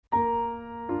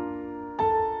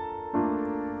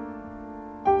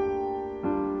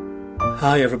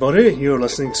Hi everybody, you're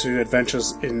listening to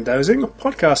Adventures in Dowsing,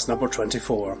 podcast number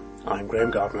 24. I'm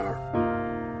Graham Gardner.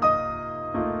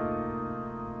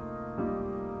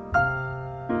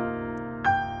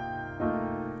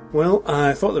 Well,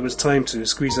 I thought there was time to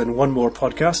squeeze in one more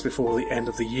podcast before the end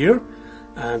of the year,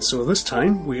 and so this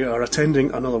time we are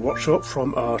attending another workshop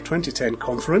from our 2010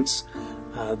 conference.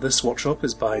 This workshop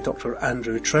is by Dr.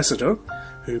 Andrew Tresidder,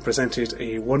 who presented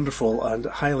a wonderful and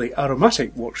highly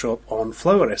aromatic workshop on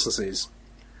flower essences.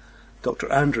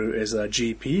 Dr. Andrew is a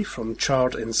GP from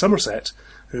Chard in Somerset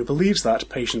who believes that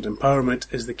patient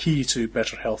empowerment is the key to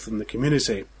better health in the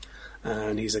community,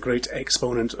 and he's a great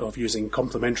exponent of using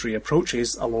complementary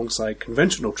approaches alongside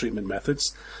conventional treatment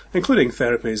methods, including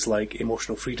therapies like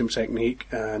emotional freedom technique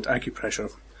and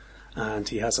acupressure. And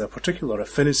he has a particular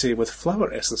affinity with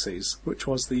flower essences, which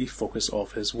was the focus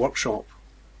of his workshop.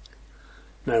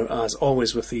 Now, as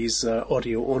always with these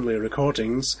audio-only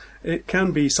recordings, it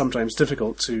can be sometimes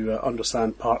difficult to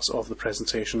understand parts of the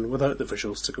presentation without the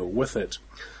visuals to go with it.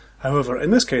 However,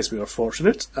 in this case we are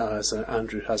fortunate, as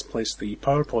Andrew has placed the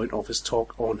PowerPoint of his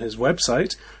talk on his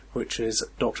website, which is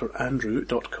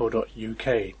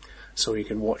drandrew.co.uk, so you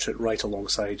can watch it right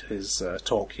alongside his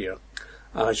talk here.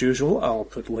 As usual, I'll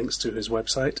put links to his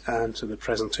website and to the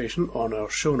presentation on our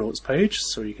show notes page,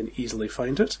 so you can easily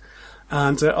find it.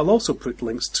 And I'll also put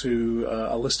links to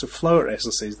a list of flower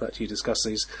essences that he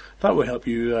discusses. That will help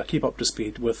you keep up to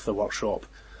speed with the workshop.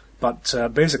 But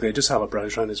basically, just have a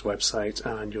browse around his website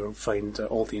and you'll find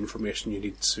all the information you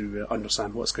need to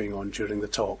understand what's going on during the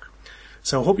talk.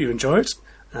 So I hope you enjoy it.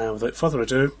 Without further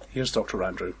ado, here's Dr.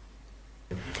 Andrew.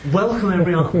 Welcome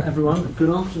everyone. Good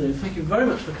afternoon. Thank you very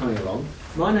much for coming along.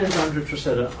 My name is Andrew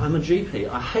Tresidder. I'm a GP.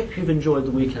 I hope you've enjoyed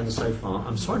the weekend so far.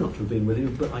 I'm sorry not to have been with you,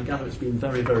 but I gather it's been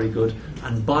very, very good.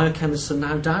 And biochemists are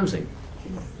now dowsing.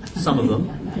 Some of them.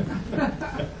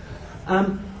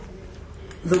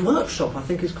 The workshop, I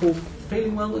think, is called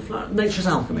Feeling Well with Flower? Nature's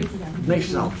Alchemy.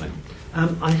 Nature's Alchemy.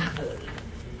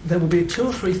 There will be 2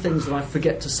 or 3 things that I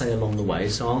forget to say along the way,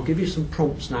 so I'll give you some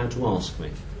prompts now to ask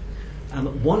me.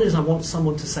 One is I want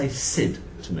someone to say SID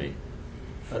to me,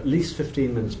 at least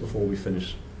 15 minutes before we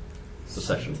finish the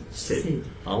session. SID.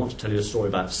 I want to tell you a story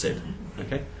about SID.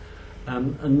 Okay.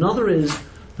 Another is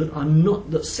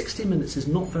that 60 minutes is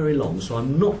not very long, so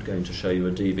I'm not going to show you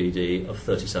a DVD of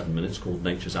 37 minutes called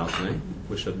Nature's Alchemy,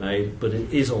 which I've made, but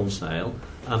it is on sale.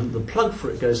 The plug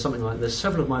for it goes something like this.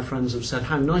 Several of my friends have said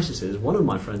how nice it is. One of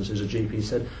my friends who's a GP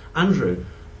said, Andrew,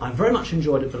 I very much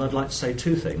enjoyed it, but I'd like to say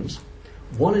 2 things.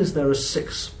 One is there are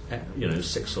 6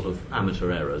 sort of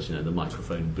amateur errors. The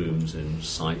microphone booms in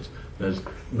sight. There's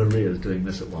Maria's doing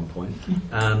this at one point.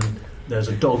 There's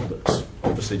a dog that's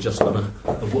obviously just done a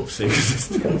whoopsie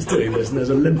because it's doing this. And there's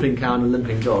a limping cow and a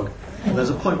limping dog. And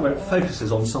there's a point where it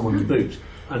focuses on someone's boot.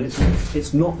 And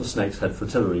it's not the Snake's Head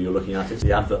Fritillary you're looking at. It's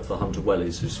the advert for Hunter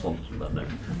Wellies who sponsored that. No,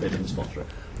 they didn't sponsor it.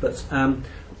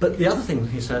 But the other thing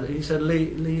he said,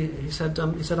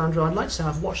 Andrew, I'd like to say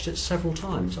I've watched it several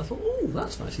times. I thought, oh,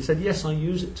 that's nice. He said, yes, I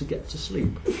use it to get to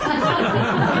sleep.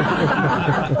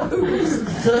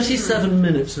 37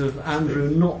 minutes of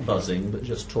Andrew not buzzing, but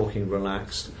just talking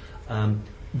relaxed,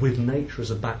 with nature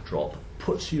as a backdrop,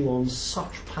 puts you on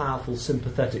such powerful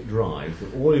sympathetic drive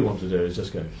that all you want to do is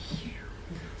just go.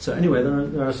 So anyway,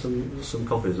 there are some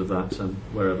copies of that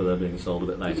wherever they're being sold a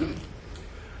bit later.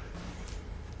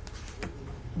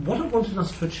 What I wanted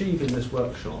us to achieve in this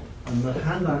workshop, and the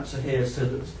handouts are here so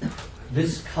that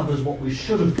this covers what we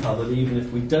should have covered even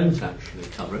if we don't actually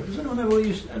cover it. Does anyone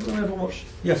ever watch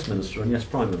Yes Minister and Yes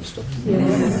Prime Minister?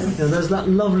 Yes. There's that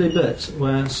lovely bit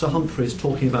where Sir Humphrey is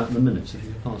talking about the minutes, if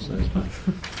you could pass those back.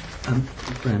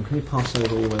 Graham, can you pass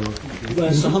over all the way?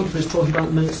 Where Sir Humphrey is talking about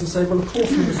the minutes and say, well, of course,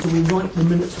 Minister, we write the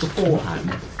minutes beforehand.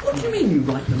 What do you mean you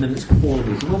write the minutes before the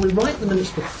meeting? Well, we write the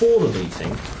minutes before the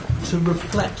meeting to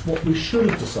reflect what we should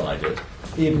have decided,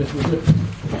 even if we didn't.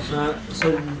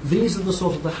 So these are the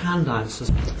sort of the handouts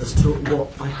as to what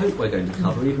I hope we're going to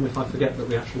cover, even if I forget that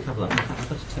we actually cover that. In fact, I'd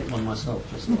better take one myself,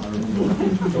 just so I remember what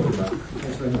I'm talking about.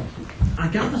 Thanks very much. I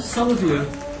gather some of you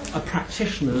are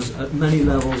practitioners at many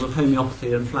levels of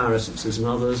homeopathy and flower essences and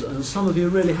others, and some of you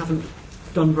really haven't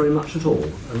done very much at all,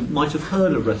 and might have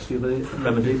heard of Rescue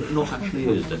Remedy, but not actually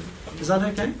used it. Is that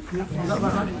okay? Yeah. Is that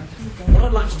right? What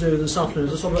I'd like to do this afternoon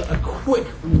is a sort of a quick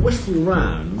whistle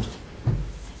round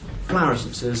flower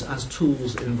essences as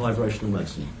tools in vibrational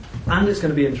medicine. And it's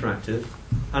going to be interactive,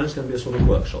 and it's going to be a sort of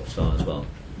workshop style as well.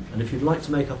 And if you'd like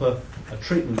to make up a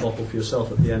treatment bottle for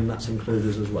yourself at the end, that's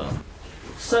included as well.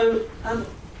 So,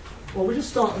 we'll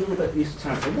just start a little bit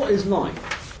esoteric. What is life?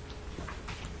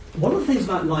 One of the things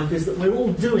about life is that we're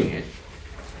all doing it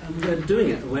and we're doing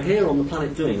it, and we're here on the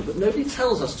planet doing it, but nobody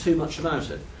tells us too much about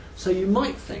it. So you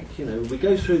might think, we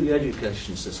go through the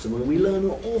education system and we learn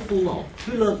an awful lot.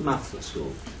 Who learnt maths at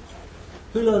school?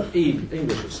 Who learnt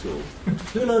English at school?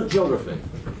 Who learnt geography?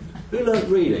 Who learnt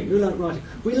reading? Who learnt writing?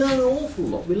 We learn an awful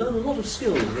lot. We learn a lot of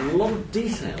skills and a lot of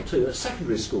detail too. At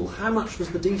secondary school, how much was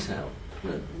the detail?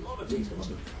 A lot of detail,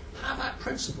 wasn't it? How about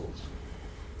principles?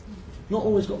 Not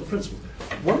always got the principles.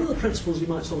 One of the principles you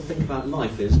might sort of think about in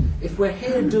life is, if we're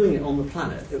here doing it on the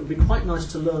planet, it would be quite nice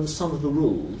to learn some of the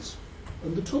rules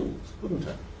and the tools, wouldn't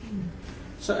it?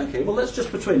 So, okay, well, let's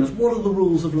just between us, what are the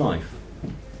rules of life?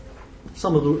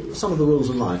 Some of the rules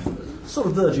of life, sort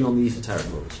of verging on the esoteric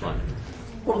rules, right?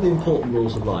 What are the important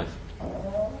rules of life?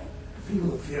 Feel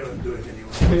the fear and do it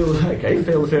anyway.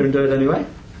 Feel the fear and do it anyway.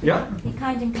 Yeah. Be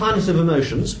kind and Planet of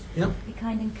emotions. Yeah. Be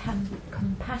kind and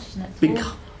compassionate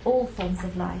to all forms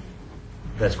of life.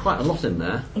 There's quite a lot in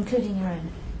there. Including your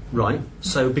own. Right.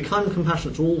 So be kind and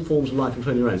compassionate to all forms of life,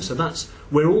 including your own. So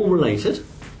we're all related.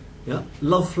 Yeah.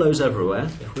 Love flows everywhere,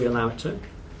 if we allow it to.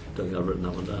 Don't think I've written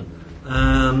that one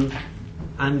down.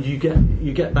 And you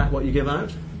get back what you give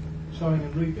out. Sowing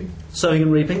and reaping. Sowing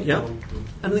and reaping, yeah.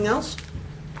 Anything else?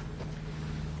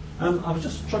 I was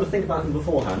just trying to think about them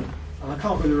beforehand, and I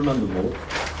can't really remember them all.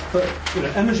 But,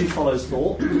 energy follows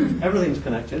thought. Everything's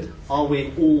connected. Are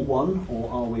we all one, or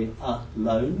are we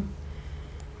alone?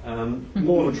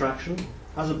 Law of attraction.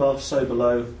 As above, so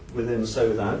below, within, so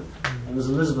without. And as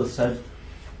Elizabeth said,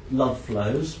 love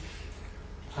flows.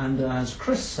 And as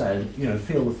Chris said,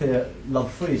 feel the fear,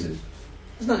 love freezes.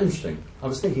 Isn't that interesting? I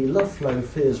was thinking love flow,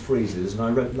 fears freezes, and I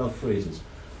wrote love freezes.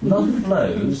 Love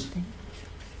flows,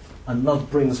 and love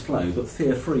brings flow, but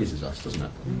fear freezes us, doesn't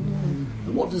it?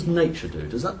 And what does nature do?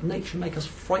 Does that nature make us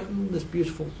frightened, this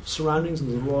beautiful surroundings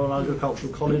in the Royal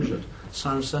Agricultural College at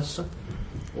Cirencester?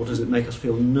 Or does it make us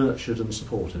feel nurtured and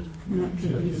supported?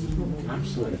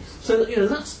 Absolutely. So,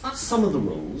 that's some of the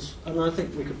rules, and I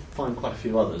think we could find quite a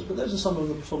few others, but those are some of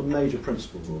the sort of major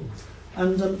principal rules.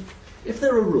 And if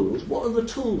there are rules, what are the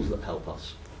tools that help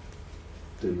us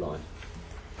do life?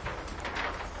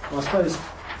 Well, I suppose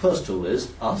first tool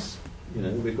is us.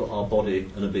 We've got our body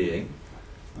and a being,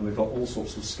 and we've got all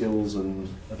sorts of skills and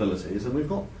abilities, and we've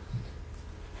got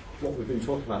what we've been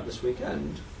talking about this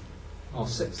weekend, our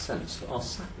sixth sense, our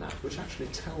sat-nav, which actually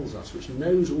tells us, which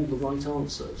knows all the right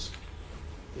answers,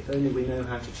 if only we know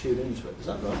how to tune into it. Is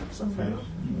that right? Is that fair enough?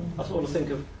 I sort of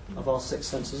think of our sixth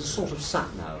sense as a sort of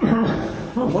sat-nav.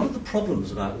 And one of the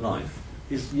problems about life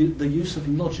is the use of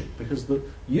logic, because the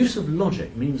use of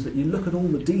logic means that you look at all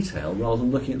the detail rather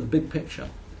than looking at the big picture.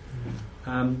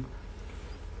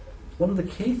 One of the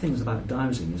key things about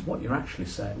dowsing is what you're actually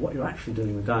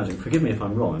doing with dowsing, forgive me if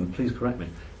I'm wrong, and please correct me,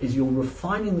 is you're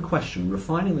refining the question,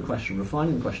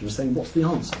 and saying, what's the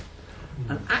answer?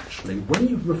 And actually, when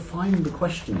you've refined the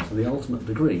question to the ultimate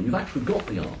degree, you've actually got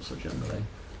the answer generally.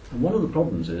 And one of the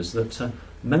problems is that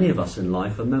many of us in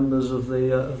life are members of the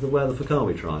Where the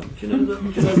Fakawi tribe. Do you know the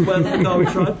Where the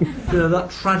Fakawi tribe?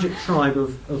 That tragic tribe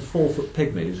of 4-foot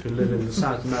pygmies who live in the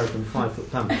South American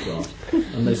 5-foot pampas grass,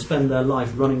 and they spend their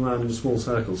life running around in small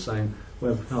circles saying,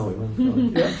 "Where the Fakawi, where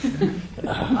the Fakawi."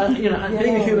 Yeah. And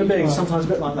being a human being is sometimes a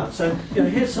bit like that. So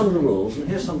here's some of the rules, and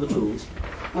here's some of the tools.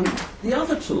 And the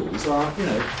other tools are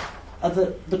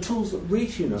the tools that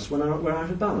retune us when we're out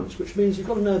of balance, which means you've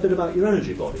got to know a bit about your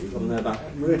energy body, you've got to know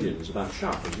about meridians, about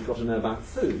chakras, you've got to know about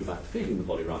food, about feeding the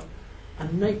body right.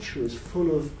 And nature is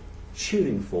full of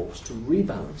tuning forks to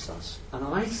rebalance us. And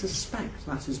I suspect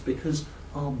that is because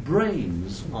our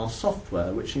brains, our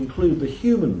software, which include the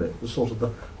human bit, the sort of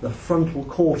the frontal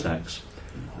cortex,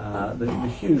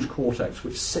 the huge cortex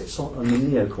which sits on, and the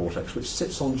neocortex, which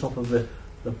sits on top of the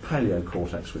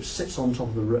paleocortex, which sits on top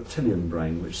of the reptilian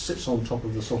brain, which sits on top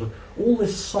of the sort of... All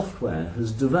this software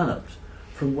has developed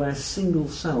from where single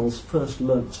cells first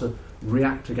learnt to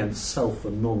react against self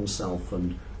and non-self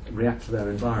and react to their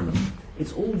environment.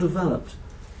 It's all developed,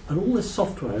 and all this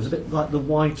software is a bit like the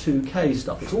Y2K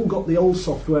stuff. It's all got the old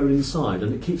software inside,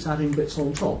 and it keeps adding bits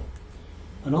on top.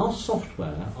 And our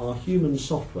software, our human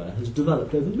software, has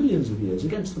developed over millions of years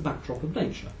against the backdrop of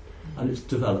nature. And it's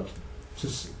developed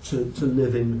to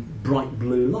live in bright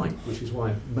blue light, which is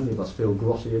why many of us feel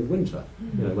grotty in winter.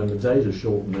 When the days are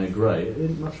short and they're grey, it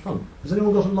isn't much fun. Has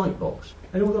anyone got a light box?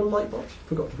 Anyone got a light box?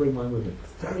 Forgot to bring mine with me.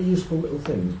 Very useful little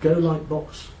things. Go light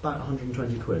box, about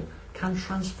 120 quid. Can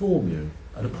transform you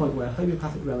at a point where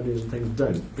homeopathic remedies and things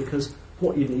don't, because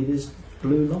what you need is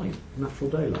blue light,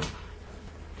 natural daylight.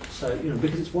 So,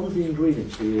 because it's one of the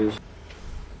ingredients we use.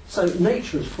 So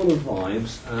nature is full of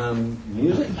vibes,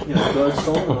 music, bird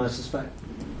song, and I suspect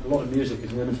A lot of music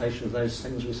is an imitation of those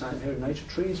things we say here in nature: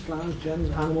 trees, flowers, gems,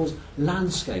 animals,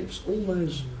 landscapes.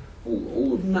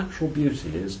 All of natural beauty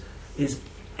is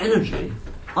energy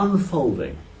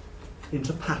unfolding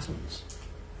into patterns.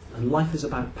 And life is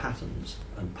about patterns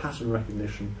and pattern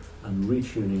recognition and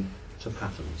retuning to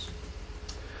patterns.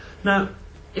 Now,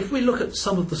 if we look at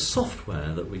some of the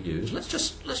software that we use, let's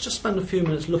just spend a few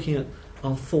minutes looking at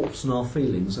our thoughts and our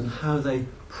feelings and how they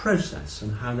process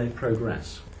and how they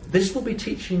progress. This will be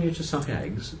teaching you to suck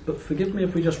eggs, but forgive me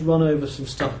if we just run over some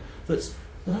stuff that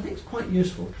I think is quite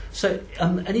useful. So,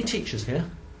 any teachers here?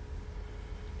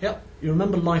 Yep, you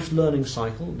remember life's learning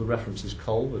cycle, the reference is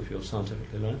Kolb if you're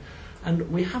scientifically learning.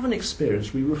 And we have an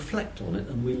experience, we reflect on it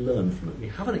and we learn from it. We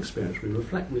have an experience, we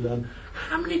reflect, we learn.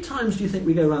 How many times do you think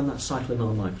we go around that cycle in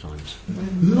our lifetimes?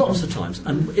 Lots of times.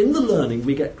 And in the learning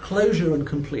we get closure and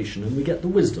completion and we get the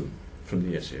wisdom from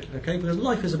the issue. Okay? Because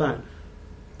life is about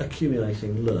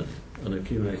accumulating learning and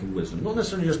accumulating wisdom. Not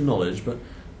necessarily just knowledge, but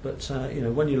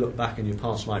when you look back in your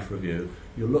past life review,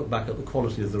 you'll look back at the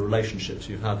quality of the relationships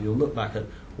you have, you'll look back at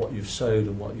what you've sowed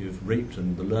and what you've reaped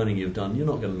and the learning you've done. You're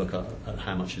not going to look at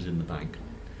how much is in the bank.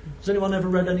 Has anyone ever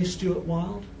read any Stuart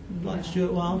Wilde? Like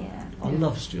Stuart Wilde? Yeah. I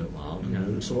love Stuart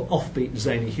Wilde, sort of offbeat,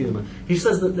 zany humour. He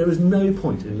says that there is no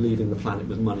point in leaving the planet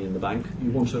with money in the bank.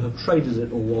 You want to have traded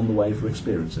it all on the way for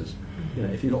experiences.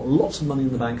 If you've got lots of money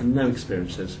in the bank and no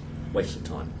experiences, waste of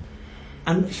time.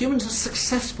 And humans are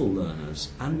successful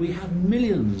learners, and we have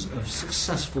millions of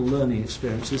successful learning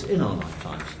experiences in our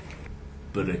lifetimes.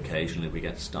 But occasionally we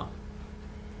get stuck.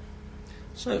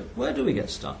 So, where do we get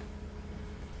stuck?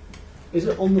 Is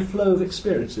it on the flow of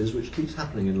experiences which keeps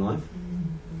happening in life?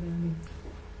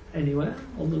 Anywhere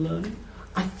on the learning?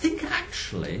 I think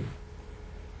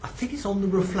it's on the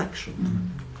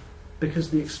reflection. Because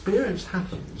the experience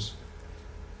happens,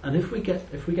 and if we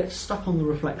get stuck on the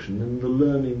reflection, then the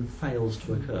learning fails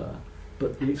to occur.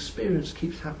 But the experience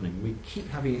keeps happening. We keep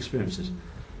having experiences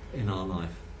in our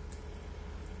life.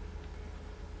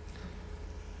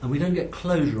 And we don't get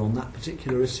closure on that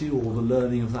particular issue or the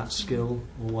learning of that skill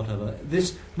or whatever.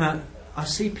 Now, I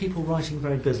see people writing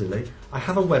very busily. I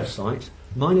have a website.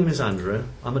 My name is Andrew.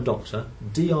 I'm a doctor.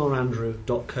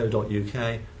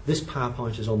 drandrew.co.uk. This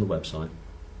PowerPoint is on the website.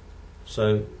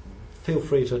 So feel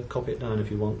free to copy it down if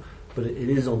you want. But it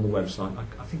is on the website.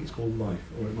 I think it's called Life,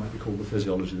 or it might be called The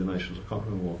Physiology of the Emotions. I can't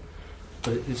remember what.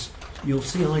 But you'll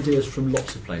see ideas from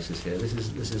lots of places here. This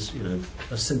is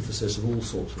a synthesis of all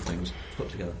sorts of things put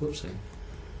together. Whoopsie.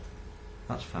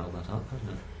 That's fouled that up,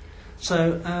 hasn't it?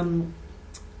 So,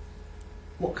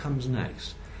 what comes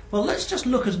next? Well, let's just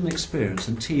look at an experience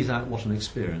and tease out what an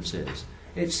experience is.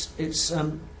 This is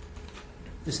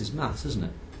maths, isn't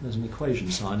it? There's an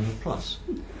equation sign and a plus.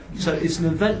 So it's an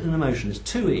event and an emotion. It's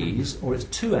two E's or it's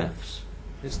two F's.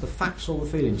 It's the facts or the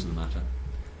feelings of the matter.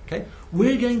 Okay?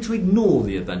 We're going to ignore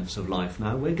the events of life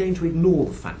now. We're going to ignore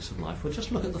the facts of life. We'll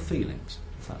just look at the feelings,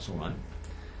 if that's all right.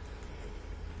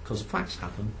 Because facts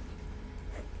happen,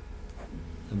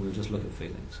 and we'll just look at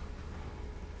feelings.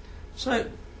 So,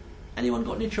 anyone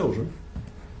got any children?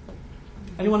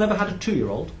 Anyone ever had a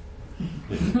 2-year-old?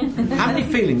 How many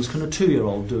feelings can a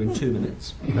 2-year-old do in 2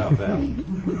 minutes? About that.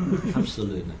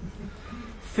 Absolutely.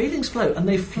 Feelings flow, and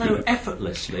they flow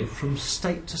effortlessly from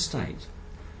state to state.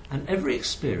 And every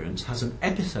experience has an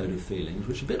episode of feelings,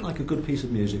 which, a bit like a good piece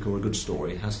of music or a good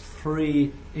story, has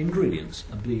 3 ingredients: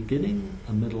 a beginning,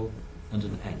 a middle, and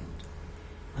an end.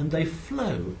 And they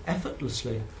flow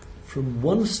effortlessly from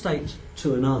one state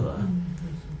to another,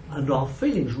 and our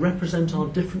feelings represent our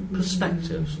different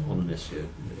perspectives on an issue.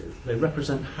 They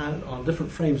represent our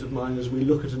different frames of mind as we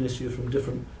look at an issue from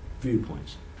different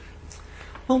viewpoints.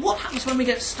 Well, what happens when we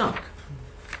get stuck?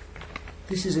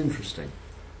 This is interesting.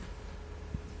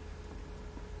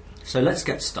 So let's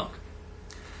get stuck.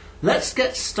 Let's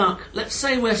get stuck. Let's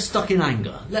say we're stuck in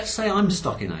anger. Let's say I'm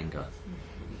stuck in anger.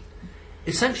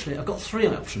 Essentially, I've got 3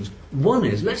 options. One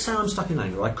is, let's say I'm stuck in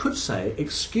anger. I could say,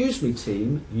 excuse me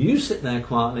team, you sit there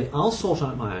quietly, I'll sort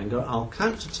out my anger, I'll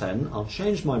count to 10, I'll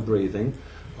change my breathing,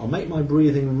 I'll make my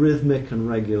breathing rhythmic and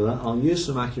regular, I'll use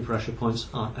some acupressure points,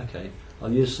 okay,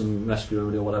 I'll use some rescue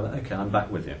remedy or whatever, okay, I'm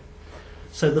back with you.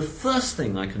 So the first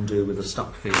thing I can do with a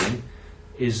stuck feeling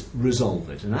is resolve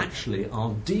it. And actually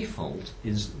our default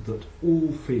is that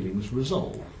all feelings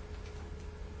resolve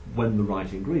when the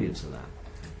right ingredients are there.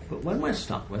 But when we're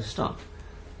stuck, we're stuck.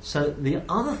 So the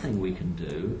other thing we can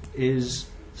do is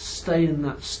stay in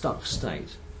that stuck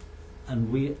state.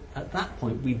 And at that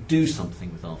point we do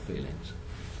something with our feelings.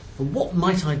 But what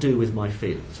might I do with my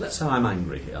feelings? Let's say I'm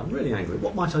angry here. I'm really angry.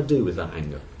 What might I do with that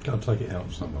anger? Go and take it out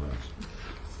on someone else.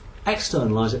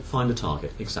 Externalise it, find a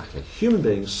target. Exactly. Human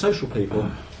beings, social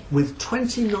people, with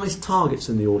 20 nice targets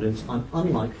in the audience, I'm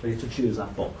unlikely to choose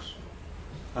that box.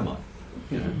 Am I?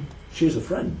 You know, choose a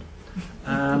friend.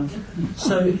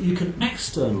 So you can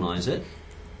externalise it,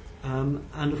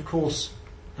 and of course,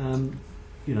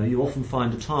 you know, you often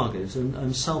find a target,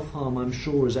 and self-harm, I'm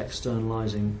sure, is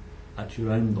externalising at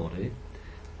your own body.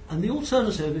 And the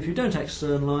alternative, if you don't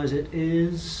externalise it,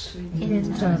 is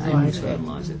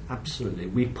internalise it. Absolutely.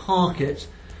 We park it,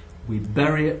 we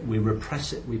bury it, we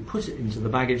repress it, we put it into the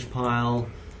baggage pile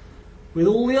with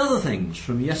all the other things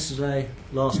from yesterday,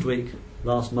 last week,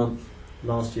 last month,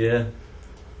 last year.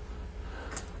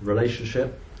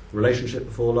 Relationship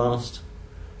before last,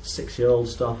 6-year-old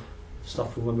stuff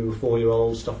from when we were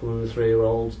 4-year-olds, stuff from when we were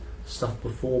 3-year-olds, stuff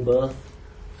before birth,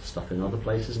 stuff in other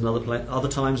places and other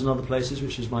times and other places,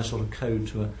 which is my sort of code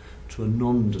to a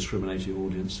non-discriminating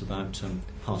audience about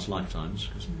past lifetimes.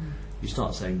 Because you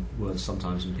start saying words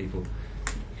sometimes and people,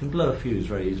 you can blow a fuse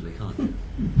very easily, can't you?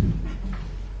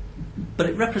 But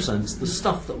it represents the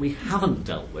stuff that we haven't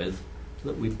dealt with,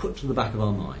 that we put to the back of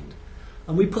our mind.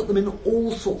 And we put them in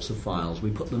all sorts of files. We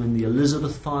put them in the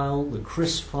Elizabeth file, the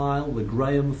Chris file, the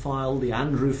Graham file, the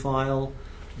Andrew file,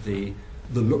 the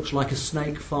looks like a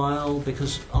snake file,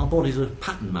 because our bodies are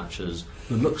pattern matchers.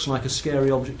 The looks like a scary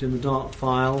object in the dark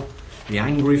file, the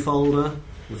angry folder,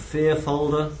 the fear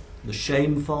folder, the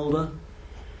shame folder.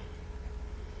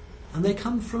 And they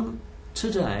come from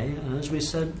today, and as we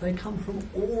said, they come from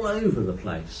all over the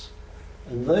place.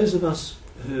 And those of us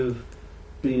who've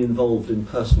been involved in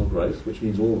personal growth, which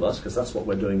means all of us, because that's what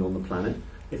we're doing on the planet,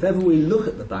 if ever we look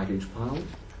at the baggage pile,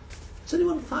 has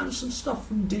anyone found some stuff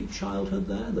from deep childhood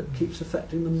there that keeps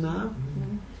affecting them now?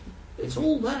 It's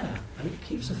all there, and it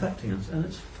keeps affecting us, and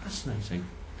it's fascinating.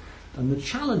 And the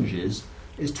challenge is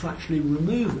to actually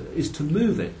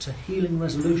move it to healing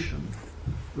resolution,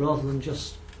 rather than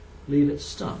just leave it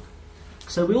stuck.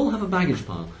 So we all have a baggage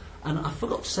pile, and I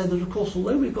forgot to say that, of course,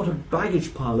 although we've got a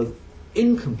baggage pile of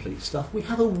incomplete stuff, we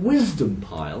have a wisdom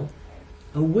pile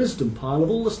of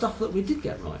all the stuff that we did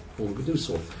get right, or we do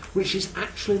sort, which is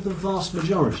actually the vast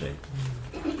majority.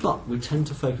 But we tend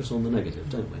to focus on the negative,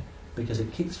 don't we? Because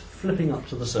it keeps flipping up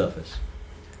to the surface.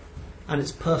 And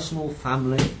it's personal,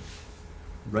 family,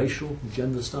 racial,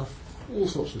 gender stuff, all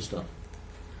sorts of stuff.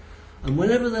 And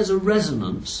whenever there's a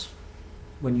resonance,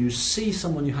 when you see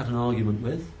someone you had an argument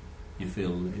with, you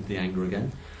feel the anger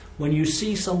again. When you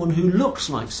see someone who looks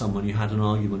like someone you had an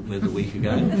argument with a week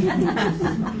ago,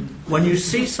 when you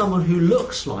see someone who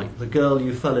looks like the girl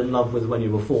you fell in love with when you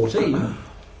were 14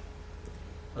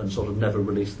 and sort of never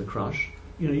released the crush,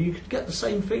 you know, you could get the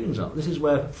same feelings up. This is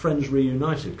where friends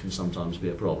reunited can sometimes be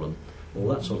a problem, all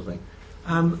that sort of thing.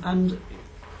 And,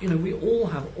 you know, we all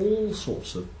have all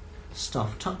sorts of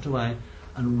stuff tucked away,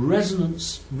 and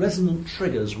resonant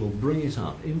triggers will bring it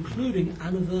up, including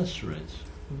anniversaries.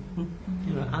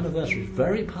 You know, anniversaries,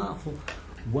 very powerful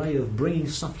way of bringing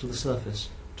stuff to the surface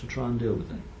to try and deal with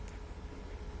it.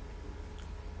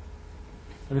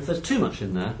 And if there's too much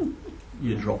in there,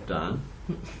 you drop down.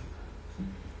 And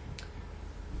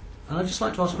I'd just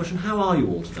like to ask a question, how are you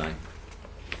all today?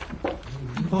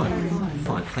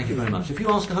 Fine, thank you very much. If you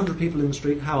ask 100 people in the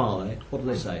street, how are they? What do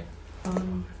they say?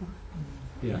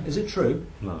 Yeah. Is it true?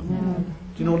 No. Do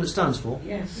you know what it stands for?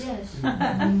 Yes.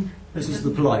 This is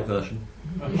the polite version.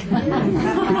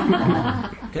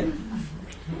 Okay.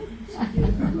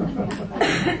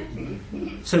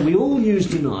 So we all use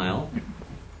denial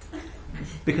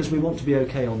because we want to be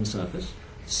okay on the surface.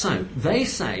 So they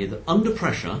say that under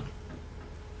pressure,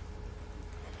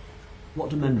 what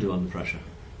do men do under pressure?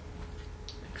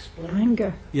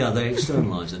 Anger. Yeah, they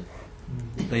externalise it.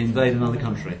 They invade another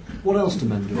country. What else do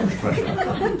men do under pressure?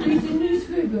 Read the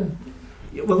newspaper.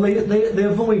 Yeah, well, they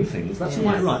avoid things. That's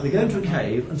quite right. They go into a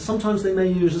cave, and sometimes they may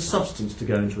use a substance to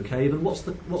go into a cave. And what's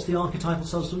the archetypal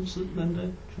substance that men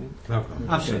do? Alcohol.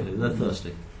 Absolutely, they're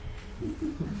thirsty.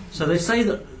 So they say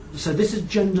that. So this is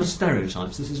gender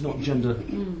stereotypes. This is not gender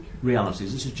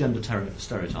realities. This is gender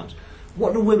stereotypes.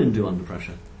 What do women do under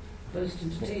pressure? Burst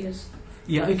into tears.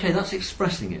 Yeah, okay, that's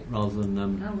expressing it rather than.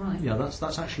 Oh, right. Yeah,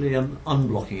 that's actually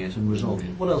unblocking it and resolving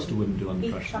it. What else do women do under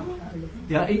pressure?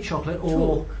 Yeah, eat chocolate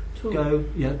or go.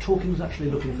 Yeah, talking is actually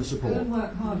looking for support. Go and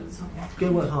work hard at something.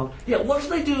 Go work hard. Yeah, what do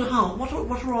they do hard? What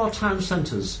are our town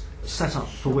centres set up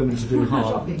for women to do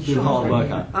hard work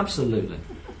at? Absolutely.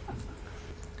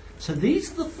 So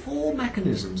these are the 4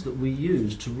 mechanisms that we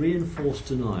use to reinforce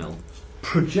denial: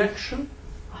 projection,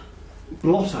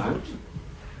 blot out,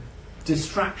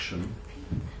 distraction,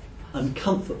 and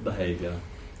comfort behaviour.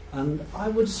 And I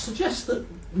would suggest that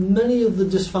many of the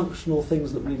dysfunctional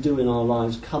things that we do in our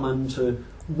lives come into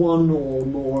one or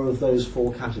more of those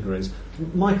 4 categories.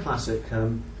 My classic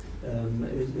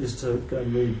is to go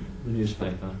and read the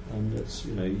newspaper, and it's,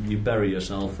 you know, you bury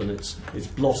yourself, and it's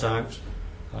blot out,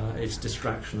 it's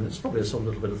distraction, it's probably a sort of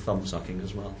little bit of thumb sucking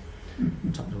as well,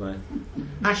 tucked away.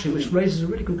 Actually, which raises a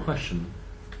really good question.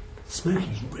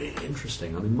 Smoking is really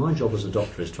interesting. I mean, my job as a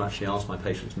doctor is to actually ask my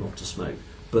patients not to smoke,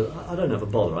 but I don't ever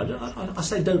bother. I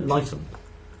say don't light them,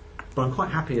 but I'm quite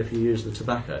happy if you use the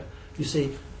tobacco. You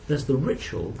see, there's the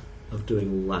ritual of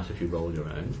doing all that if you roll your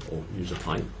own or use a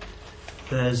pipe.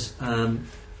 There's the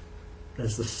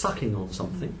sucking on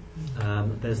something.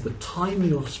 There's the time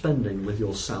you're spending with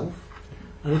yourself.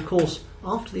 And of course,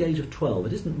 after the age of 12,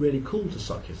 it isn't really cool to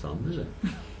suck your thumb, is it?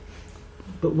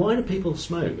 But why do people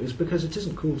smoke? It's because it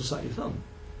isn't cool to suck your thumb.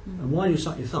 And why do you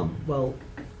suck your thumb? Well,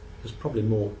 it's probably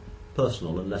more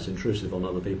personal and less intrusive on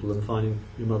other people than finding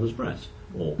your mother's breast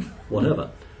or whatever.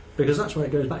 Because that's where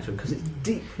it goes back to, because it's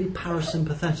deeply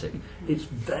parasympathetic. It's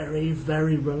very,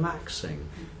 very relaxing.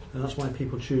 And that's why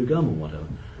people chew gum or whatever.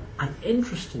 And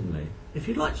interestingly, if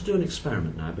you'd like to do an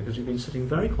experiment now, because you've been sitting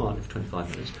very quietly for 25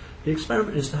 minutes, the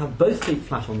experiment is to have both feet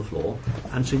flat on the floor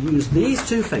and to use these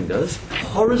two fingers,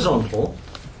 horizontal,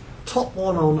 top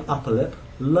one on upper lip,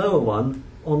 lower one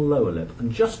on lower lip.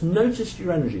 And just notice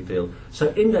your energy field.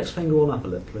 So index finger on upper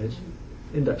lip, please.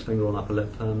 Index finger on upper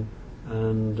lip, and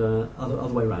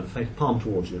other way around, face palm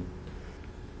towards you.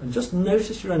 And just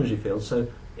notice your energy field. So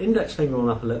index finger on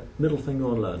upper lip, middle finger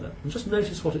on lower lip. And just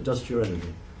notice what it does to your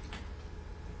energy.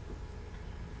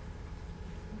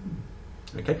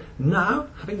 Okay, now,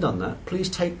 having done that, please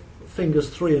take fingers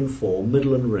 3 and 4,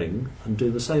 middle and ring, and do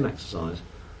the same exercise.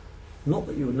 Not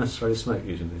that you would necessarily smoke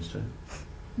using these two.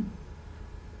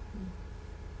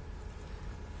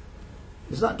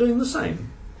 Is that doing the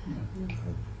same?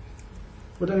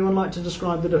 Would anyone like to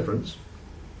describe the difference?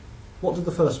 What did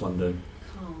the first one do?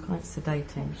 Quite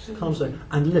sedating. Calms down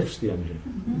and lifts the energy.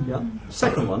 Yeah.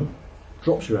 Second one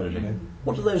drops your energy.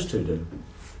 What do those two do?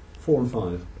 4 and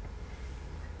 5.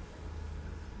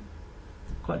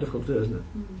 Quite difficult to do, isn't it?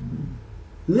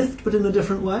 Lift, but in a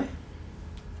different way.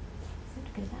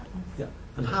 Yeah.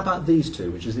 And how about these two,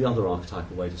 which is the other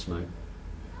archetypal way to smoke?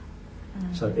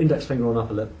 So index finger on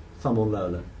upper lip, thumb on lower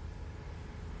lip.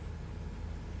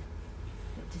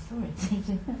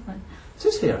 Disorientating. It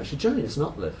is here actually. Generally, it's an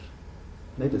uplift.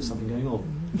 Maybe there's something going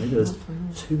on. Maybe there's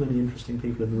too many interesting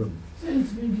people in the room.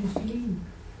 Sounds really slim.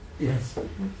 Yes.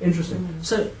 Interesting.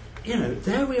 So, you know,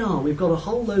 there we are. We've got a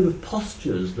whole load of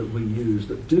postures that we use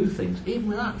that do things, even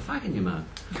without a fag in your mouth.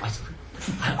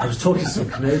 I was talking to some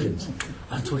Canadians. And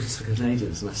I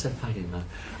said fag in your mouth.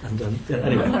 And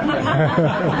anyway.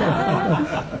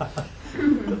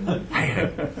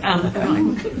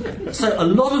 Right. So a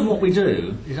lot of what we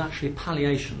do is actually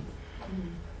palliation.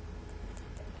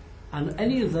 And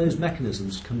any of those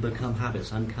mechanisms can become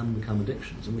habits and can become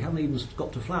addictions. And we haven't even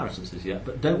got to flower essences yet,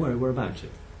 but don't worry, we're about to.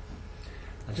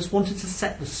 I just wanted to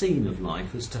set the scene of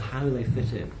life as to how they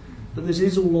fit in. But this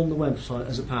is all on the website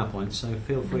as a PowerPoint, so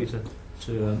feel free to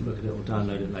look at it or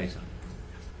download it later.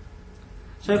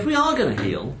 So if we are going to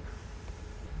heal,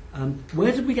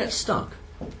 where did we get stuck?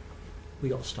 We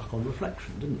got stuck on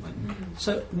reflection, didn't we?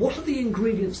 So what are the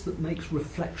ingredients that makes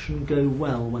reflection go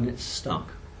well when it's stuck?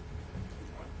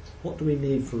 What do we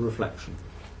need for reflection?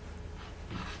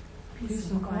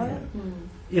 Peace and quiet.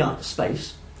 Yeah,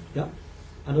 space. Yeah.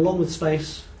 And along with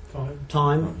space,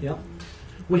 time. Yeah.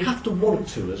 We have to want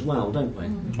to as well, don't we?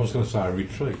 I was going to say a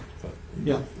retreat. But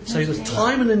Yeah. So there's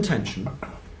time and intention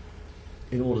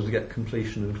in order to get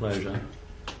completion and closure.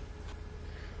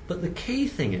 But the key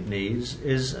thing it needs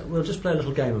is, we'll just play a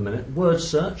little game a minute. Word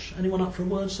search. Anyone up for a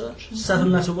word search?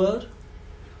 7-letter word?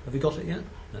 Have you got it yet?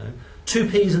 No. 2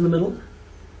 P's in the middle.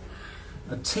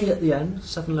 A T at the end,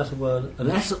 7-letter word.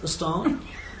 An S at the start.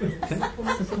 Okay.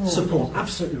 Support.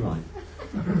 Absolutely right.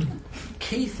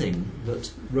 Key thing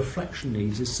that reflection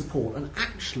needs is support, and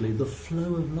actually the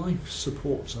flow of life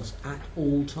supports us at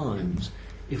all times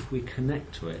if we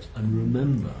connect to it and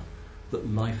remember that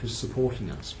life is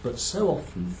supporting us. But so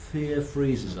often fear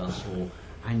freezes us or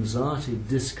anxiety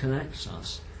disconnects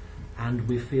us and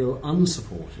we feel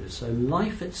unsupported. So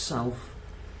life itself,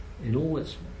 in all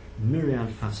its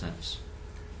myriad facets,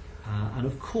 and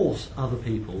of course other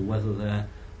people, whether they're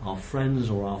our friends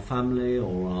or our family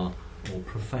or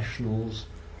professionals,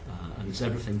 and it's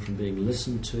everything from being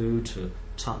listened to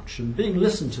touch, and being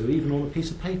listened to even on a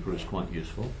piece of paper is quite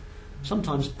useful.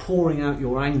 Sometimes pouring out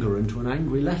your anger into an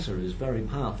angry letter is very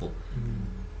powerful.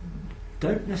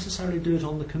 Don't necessarily do it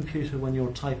on the computer when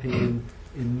you're typing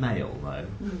in mail though,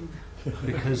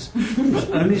 because it's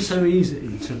only so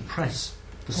easy to press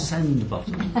the send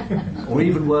button, or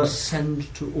even worse,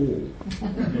 send to all.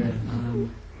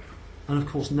 And of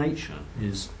course nature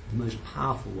is the most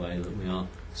powerful way that we are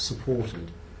supported.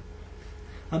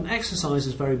 Exercise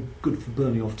is very good for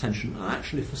burning off tension and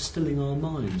actually for stilling our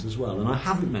minds as well. And I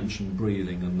haven't mentioned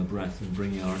breathing and the breath and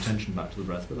bringing our attention back to the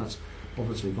breath, but that's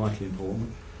obviously vitally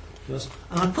important. Yes.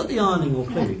 And I put the ironing or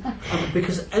cleaning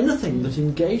because anything that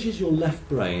engages your left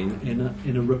brain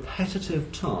in a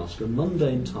repetitive task, a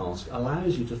mundane task,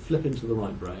 allows you to flip into the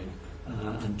right brain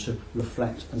and to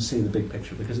reflect and see the big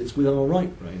picture, because it's with our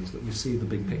right brains that we see the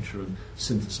big picture and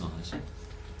synthesise.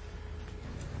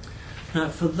 Now,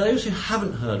 for those who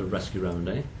haven't heard of Rescue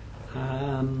Remedy,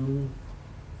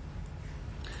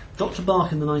 Dr.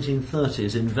 Bach in the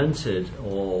 1930s invented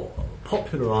or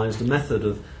popularised a method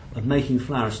of making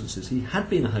flower essences. He had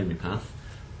been a homeopath,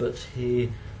 but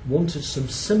he wanted some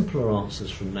simpler answers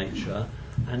from nature,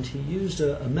 and he used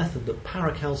a method that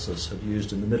Paracelsus had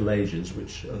used in the Middle Ages,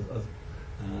 which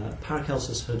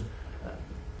Paracelsus had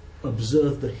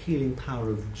observed the healing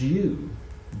power of dew,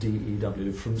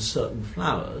 D-E-W, from certain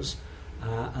flowers,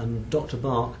 and Dr.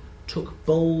 Bach took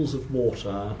bowls of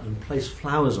water and placed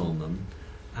flowers on them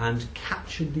and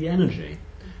captured the energy,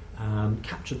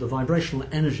 captured the vibrational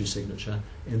energy signature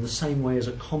in the same way as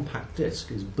a compact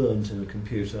disc is burnt in a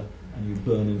computer and you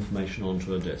burn information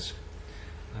onto a disc.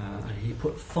 And he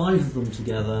put 5 of them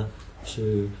together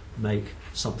to make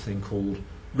something called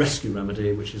Rescue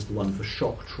Remedy, which is the one for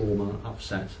shock, trauma,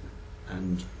 upset,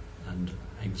 and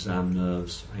exam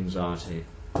nerves, anxiety,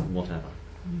 whatever.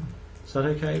 Is that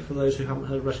okay for those who haven't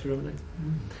heard of Rescue Remedy?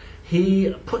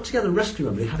 He put together Rescue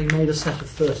Remedy having made a set of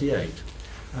 38.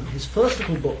 His first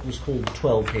little book was called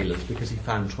 12 Healers because he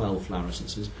found 12 flower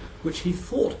essences, which he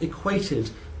thought equated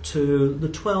to the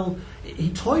 12... He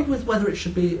toyed with whether it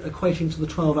should be equating to the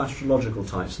 12 astrological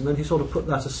types, and then he sort of put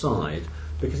that aside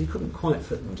because he couldn't quite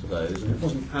fit them to those, and it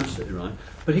wasn't absolutely right.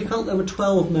 But he felt there were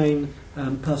 12 main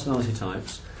personality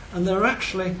types, and there are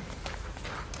actually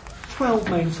 12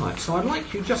 main types. So I'd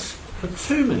like you just for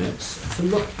 2 minutes to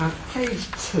look at page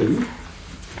 2,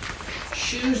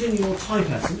 choosing your type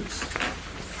essence,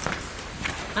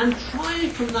 and try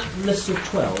from that list of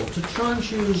 12 to try and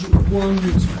choose one.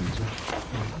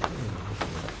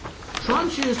 Try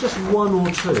and choose just one or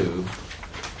two.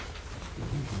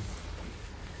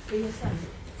 For yourself.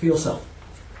 For yourself.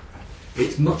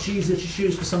 It's much easier to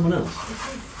choose for someone else.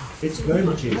 It's very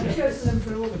much easier. I've chosen them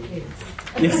for all the kids.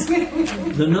 Yes.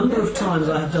 The number of times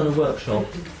I have done a workshop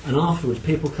and afterwards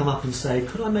people come up and say,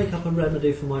 could I make up a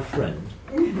remedy for my friend?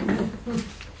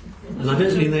 And I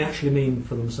don't mean they actually mean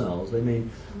for themselves. They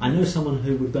mean, I know someone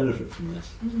who would benefit from this.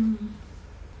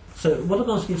 So what I'm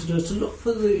asking you to do is to look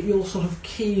for your sort of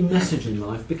key message in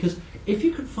life, because if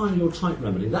you can find your type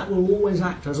remedy, that will always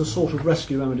act as a sort of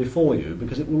rescue remedy for you,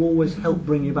 because it will always help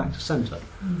bring you back to centre.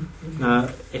 Now,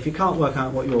 if you can't work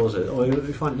out what yours is, or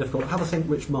you find it difficult, have a think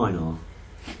which mine are.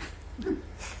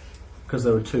 Because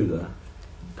there are 2 there.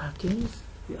 Patience.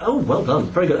 Oh, well done.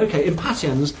 Very good. Okay,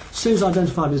 impatiens. Sue's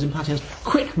identified as impatiens.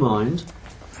 Quick mind,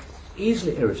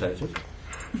 easily irritated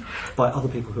by other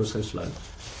people who are so slow.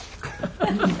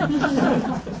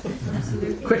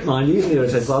 Quick mind, easily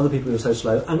irritated by other people who are so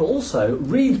slow. And also,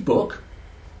 read book,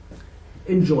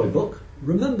 enjoy book.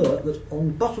 Remember that on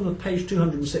the bottom of page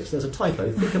 206 there's a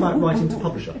typo. Think about writing to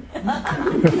publisher.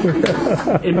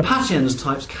 Impatiens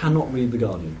types cannot read The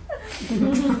Guardian.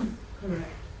 Correct.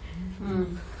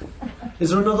 Is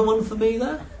there another one for me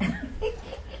there?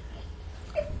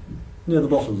 Near the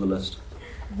bottom of the list.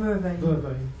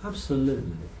 Vervain.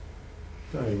 Absolutely.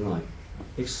 Very right.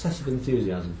 Excessive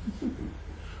enthusiasm.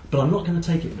 But I'm not going to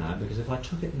take it now, because if I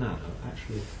took it now,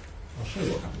 actually, I'll show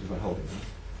you what happens if I hold it now.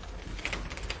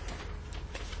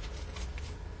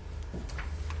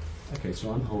 Okay,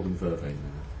 so I'm holding Vervain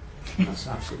now. That's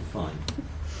absolutely fine.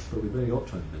 But we've only got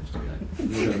 20 minutes today.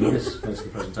 We're going to miss most of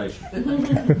the presentation.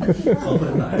 I'll put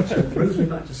it back. So it brings me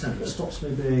back to centre. It stops me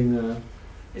being an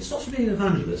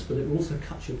evangelist, but it will also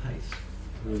cut your pace.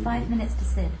 5 minutes to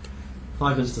sit.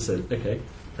 5 minutes to sit. Okay,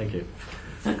 thank you.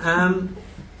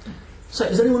 So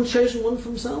has anyone chosen one for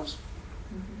themselves?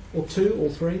 Or 2 or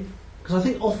 3? Because I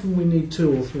think often we need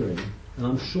 2 or 3, and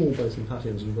I'm sure both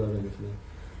Impatiens and Vervain are for me.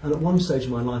 And at one stage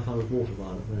in my life I was water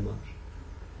violet very much,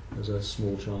 as a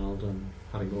small child and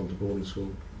having gone to boarding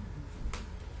school.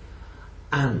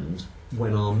 And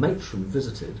when our matron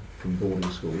visited from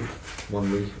boarding school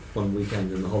one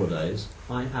weekend in the holidays,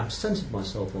 I absented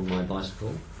myself on my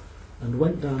bicycle and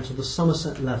went down to the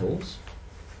Somerset Levels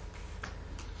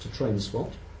to train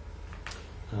spot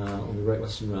on the Great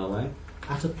Western Railway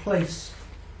at a place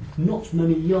not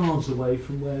many yards away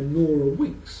from where Nora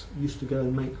Weeks used to go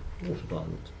and make water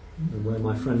violet, and where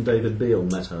my friend David Beale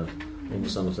met her on the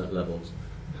Somerset Levels.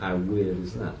 How weird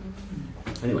is that?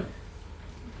 Anyway,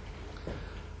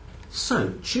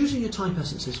 So, choosing your type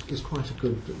essence is quite a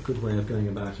good way of going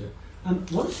about it.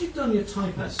 Once you've done your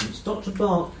type essence, Dr.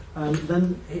 Bach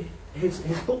then his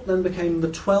book then became the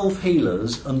 12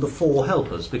 healers and the 4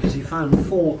 helpers, because he found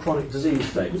 4 chronic disease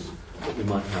states that we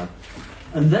might have.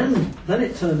 And then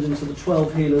it turned into the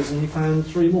 12 healers, and he found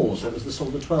 3 more. So it was the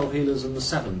sort of the 12 healers and the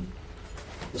 7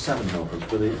 helpers.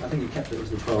 But I think he kept it as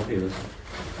the 12 healers.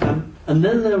 And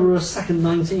then there were a second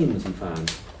 19 that he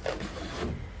found.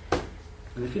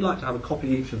 And if you'd like to have a copy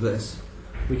each of this,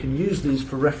 we can use these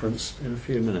for reference in a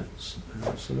few minutes.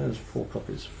 So there's 4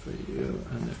 copies for you,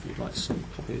 and if you'd like some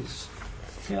copies,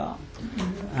 yeah.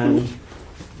 And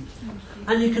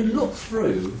you can look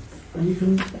through, and you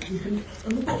can,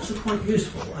 and the books are quite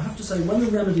useful. I have to say, when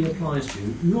the remedy applies to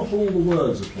you, not all the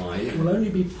words apply. It will only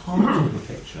be part of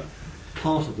the picture,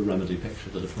 part of the remedy picture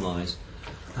that applies.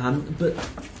 But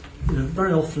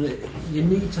very often you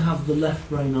need to have the left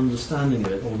brain understanding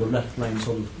of it, or the left brain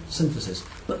sort of synthesis.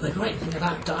 But the great thing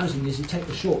about dowsing is you take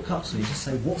the shortcuts and you just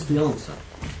say, what's the answer?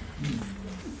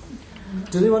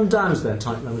 Did anyone douse their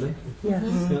type remedy? Yes.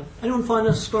 Yeah. Anyone find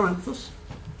a scleranthus?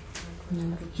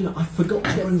 No. I forgot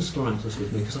to bring scleranthus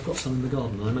with me because I've got some in the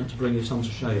garden and I meant to bring you some to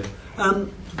show you.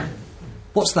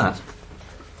 What's that?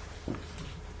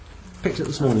 Picked it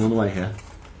this morning on the way here.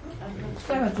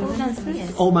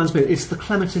 Old man's beard. It's the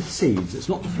clematis seeds. It's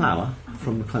not the flower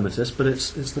from the clematis, but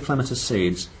it's the clematis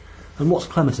seeds. And what's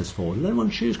clematis for? Did anyone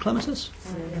choose clematis?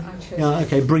 Yeah,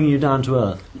 okay, bringing you down to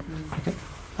earth. Okay.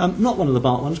 Not one of the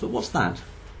bark ones, but what's that?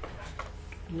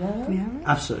 Yarrow?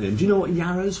 Absolutely. And do you know what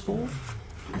yarrow's for?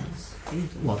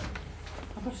 What?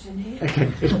 I put it in here.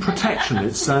 Okay, it's protection.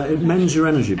 It mends your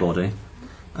energy body.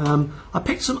 I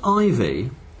picked some ivy,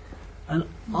 and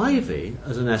ivy,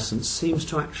 as an essence, seems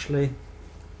to actually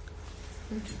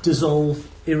dissolve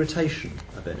irritation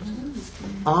a bit.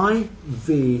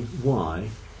 I-V-Y,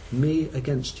 me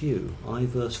against you, I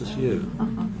versus you.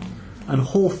 And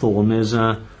hawthorn is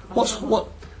what?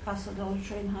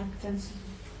 Vasodilatory and hypertensive.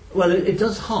 Well, it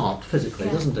does heart physically,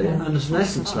 doesn't it? And at an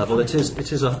essence level, it is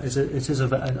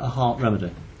a heart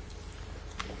remedy.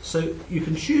 So you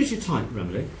can choose your type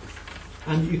remedy,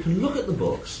 and you can look at the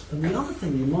books. And the other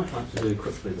thing you might like to do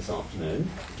quickly this afternoon,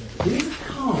 these are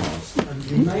cards, and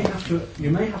you may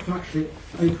have to actually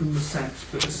open the set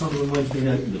because some of them won't be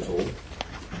opened at all.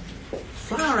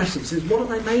 Flower essences, what are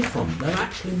they made from? They're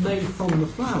actually made from the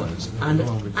flowers, and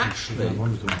actually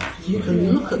you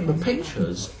can look at the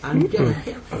pictures and get a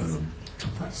hit from them.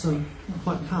 That's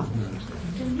quite fabulous.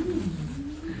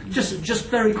 Just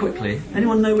very quickly,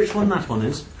 anyone know which one that one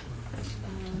is?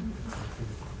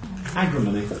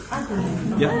 Agrimony.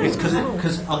 Yeah, it's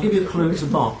because I'll give you a clue. It's a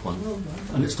bark one,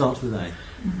 and it starts with A.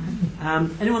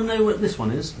 Anyone know what this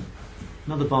one is?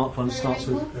 Another bark one starts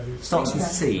with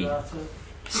C.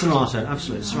 Serrato,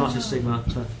 absolutely. Serrato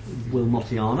stigmata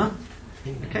wilmotiana.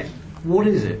 Okay, what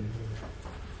is it?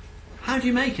 How do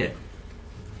you make it?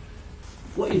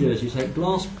 What you do is you take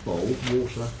glass bowl,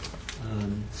 water,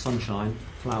 sunshine,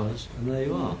 flowers, and there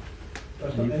you are.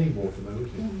 That's not any water though,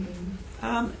 is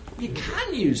it? You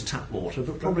can use tap water,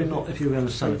 but probably not if you're going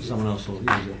to sell it to someone else or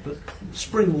use it. But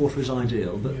spring water is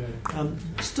ideal, but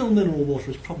still mineral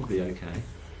water is probably okay.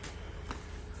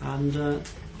 And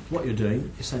what you're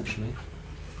doing, essentially,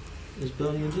 is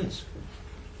burning into this.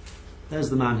 There's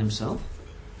the man himself,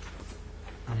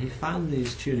 and he found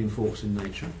these tuning forks in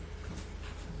nature.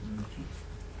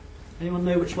 Anyone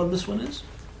know which one this one is?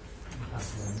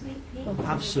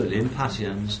 Absolutely,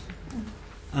 impatiens.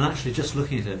 And actually, just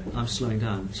looking at it, I'm slowing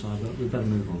down, so we better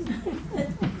move on.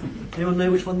 Anyone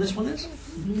know which one this one is?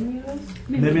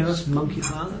 Mimulus, monkey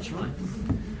flower, that's right.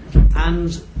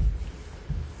 And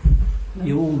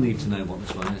you all need to know what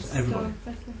this one is, everybody.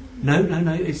 No,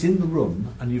 it's in the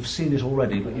room, and you've seen it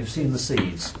already, but you've seen the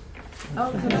seeds.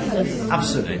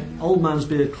 Absolutely. Old man's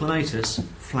beard, clematis,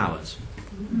 flowers.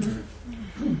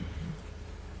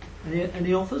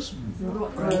 Any offers?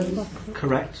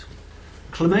 Correct.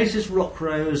 Clematis, rock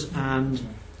rose, and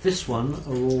this one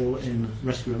are all in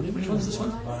rescue remedy. Which one's this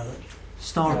one?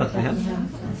 Star of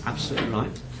Bethlehem. Absolutely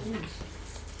right.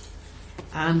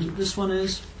 And this one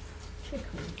is?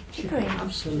 Chicory.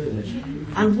 Absolutely.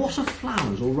 And what are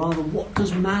flowers, or rather, what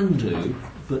does man do,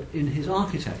 but in his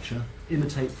architecture,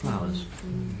 imitate flowers?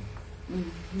 And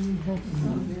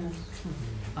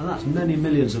that's many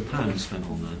millions of pounds spent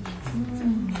on that.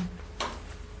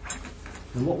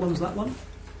 And what one's that one?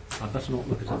 I'd better not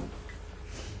look at it.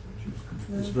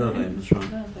 It's vervain, that's right.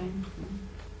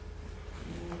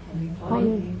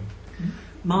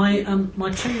 My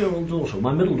 2-year-old daughter,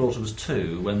 my middle daughter was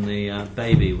 2 when the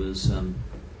baby was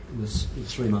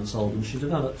 3 months old, and she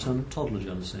developed toddler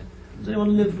jealousy. Does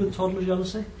anyone live with toddler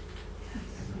jealousy?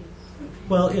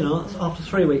 Well, after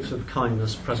 3 weeks of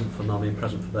kindness, present for mummy,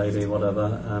 present for baby,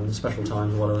 whatever, special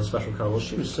times, whatever, special cuddles,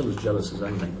 she was still as jealous as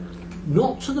anything.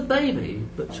 Not to the baby,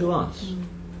 but to us.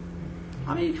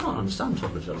 I mean, you can't understand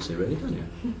toddler jealousy, really, can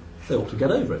you? They ought to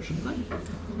get over it, shouldn't they?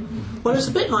 Well, it's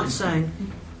a bit like saying,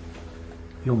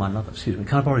 "You're my lover." Excuse me,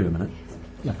 can I borrow you a minute?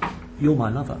 Yeah. "You're my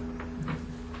lover.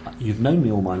 You've known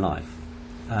me all my life,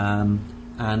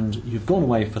 and you've gone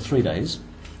away for 3 days.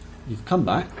 You've come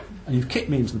back, and you've kicked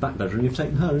me into the back bedroom and you've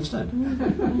taken her instead."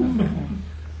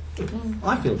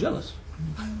 I feel jealous.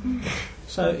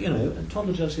 So,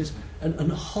 toddler jealousy is...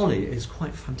 And Holly is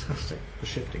quite fantastic for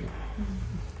shifting it.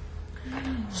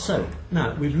 So,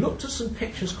 now, we've looked at some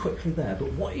pictures quickly there,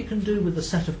 but what you can do with the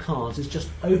set of cards is just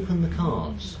open the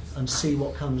cards and see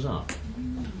what comes up.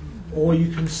 Or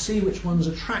you can see which ones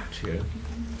attract you,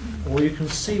 or you can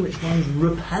see which ones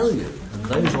repel you. And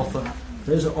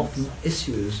those are often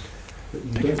issues that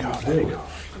you don't want to deal with.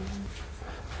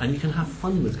 And you can have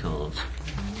fun with cards.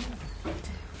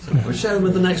 So we'll share them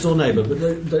with the next door neighbour, but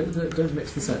don't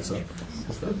mix the sets up.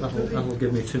 That'll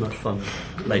give me too much fun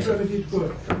later.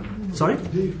 Sorry?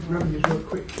 Do remedies work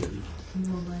quickly?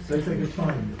 They take a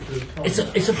time.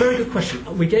 It's a very good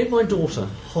question. We gave my daughter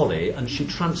Holly, and she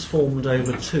transformed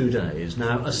over 2 days.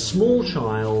 Now, a small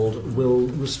child will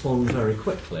respond very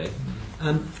quickly.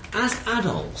 As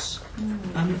adults,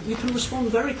 you can respond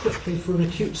very quickly for an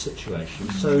acute situation.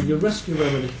 So your rescue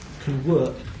remedy can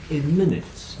work in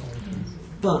minutes.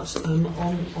 But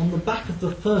on the back of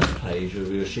the first page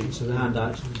of your sheets of the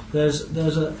handout, there's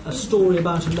a story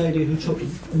about a lady who took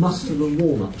mustard and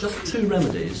walnut, just 2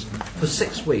 remedies, for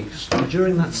 6 weeks. And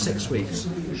during that 6 weeks,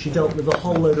 she dealt with a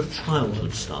whole load of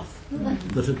childhood stuff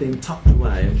that had been tucked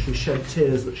away, and she shed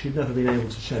tears that she'd never been able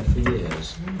to shed for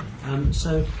years.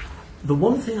 So the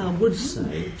one thing I would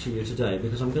say to you today,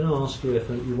 because I'm going to ask you if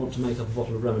you want to make up a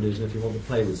bottle of remedies and if you want to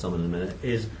play with someone in a minute,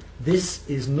 is this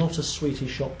is not a sweetie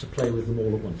shop to play with them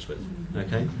all at once with.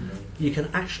 Okay? You can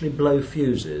actually blow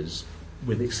fuses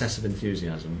with excessive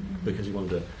enthusiasm because you want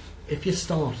to do it. If you're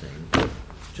starting,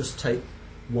 just take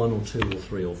 1 or 2 or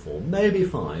 3 or 4, maybe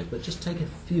 5, but just take a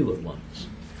few at once.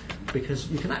 Because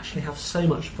you can actually have so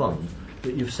much fun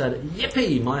that you've said,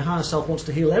 "Yippee, my higher self wants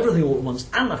to heal everything all at once,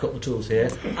 and I've got the tools here,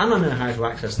 and I know how to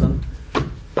access them."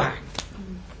 Bang!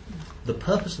 The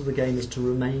purpose of the game is to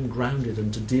remain grounded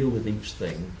and to deal with each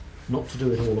thing, not to do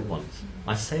it all at once.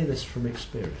 I say this from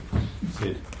experience.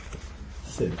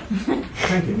 Sid.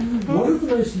 Thank you. One of the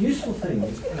most useful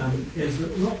things is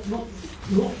that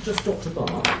not just Dr.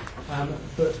 Barr,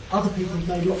 but other people have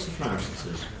made lots of flower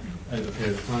essences over a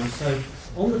period of time. So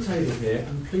on the table here,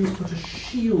 and please put a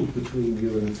shield between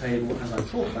you and the table as I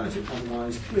talk about it,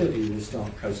 otherwise 3 of you will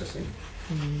start processing.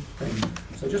 Okay.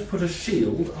 So just put a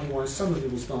shield, otherwise some of you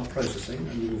will start processing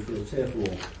and you will feel tearful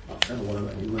or upset or whatever,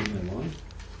 and you won't know why.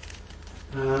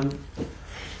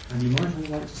 And you might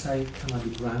all like to say, "Can I be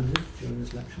grounded during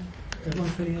this lecture?" Everyone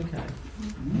feeling okay?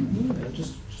 Yeah,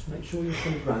 just make sure you're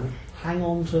fully grounded. Hang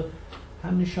on to...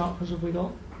 How many chakras have we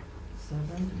got?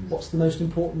 7. What's the most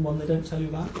important one they don't tell you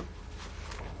about?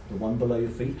 The one below your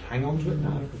feet. Hang on to it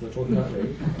now, because we're talking about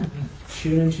reading.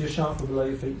 Tune into your chakra below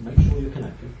your feet and make sure you're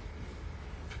connected.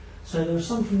 So there are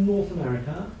some from North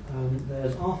America.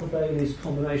 There's Arthur Bailey's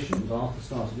combinations. Arthur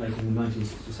started making in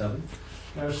 1967.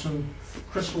 There are some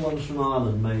crystal ones from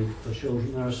Ireland made for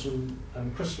children. There are some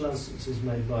crystal essences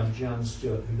made by Jan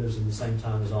Stewart, who lives in the same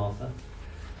town as Arthur.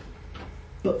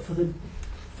 But for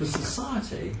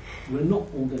society, we're not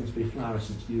all going to be flower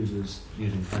essence users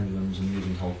using pendulums and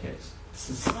using whole kits.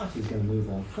 Society is going to move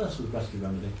on, first with rescue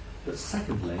remedy, but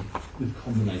secondly with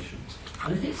combinations.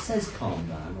 And if it says calm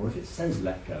down, or if it says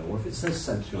let go, or if it says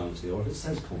sensuality, or if it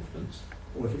says confidence,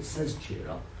 or if it says cheer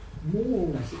up, more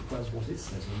or less it does what it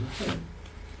says on the tin.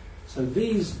 So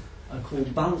these are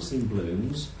called balancing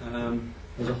blooms.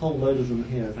 There's a whole load of them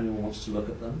here if anyone wants to look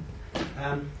at them.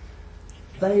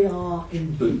 They are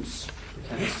in Boots, the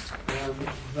chemist.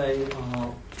 They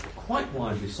are quite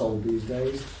widely sold these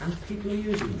days, and people are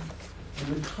using them.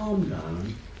 And the Calm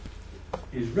Down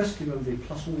is rescue remedy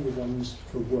plus all the ones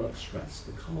for work stress.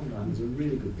 The Calm Down is a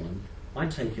really good one. I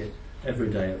take it every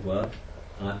day at work,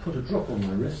 and I put a drop on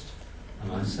my wrist,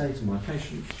 and I say to my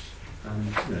patients,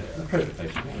 appropriate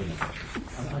patients, not really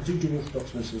patients, and I do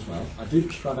orthodox medicine as well. I do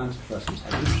prescribe antidepressants,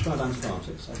 I do prescribe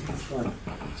antibiotics, I do prescribe...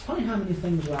 It's funny how many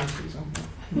things are antis, aren't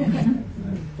there?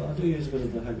 But I do use a bit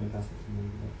of the homeopathic.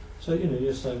 So, you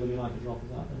just say, "Will you like a drop of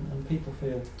that?" And people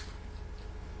feel...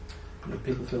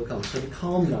 people feel calm. So the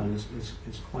Calm Down is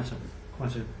quite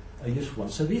a useful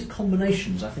one. So these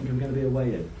combinations, I think, are going to be a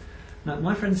way in. Now,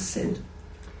 my friend Sid,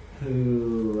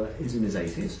 who is in his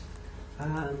 80s,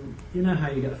 you know how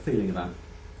you get a feeling about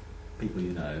people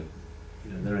you know,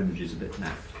 their energy's a bit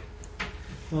knacked.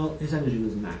 Well, his energy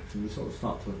was knacked, and you sort of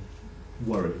start to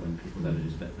worry when people's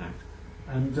energy's a bit knacked.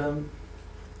 And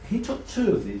he took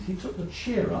 2 of these. He took the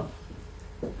Cheer Up,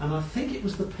 and I think it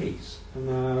was the Peace.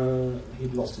 And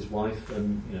he'd lost his wife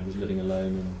and was living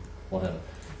alone and whatever.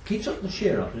 He took the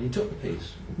Cheer Up and he took the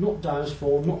Peace. Not dosed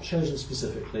for, not chosen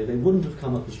specifically. They wouldn't have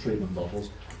come up as treatment bottles.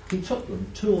 He took them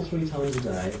 2 or 3 times a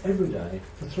day, every day,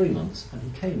 for 3 months, and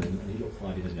he came in and he looked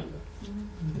 5 years younger.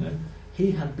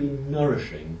 He had been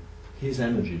nourishing his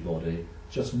energy body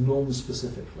just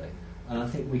non-specifically. And I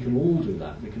think we can all do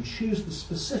that. We can choose the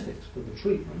specifics for the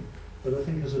treatment, but I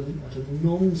think at a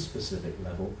non-specific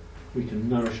level, we can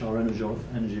nourish our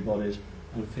energy bodies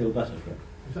and feel better for it.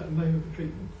 Is that the name of the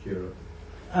treatment, Cheer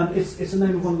Up? It's the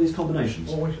name of one of these combinations.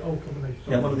 Combinations.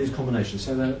 Yeah, one of these combinations.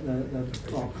 So they're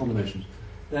combinations.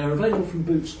 They're available from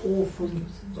Boots or from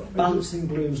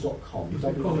balancingblooms.com. Is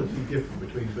the quality different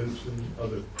between Boots and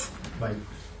other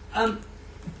makes?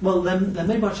 Well, they're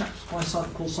made by a chap called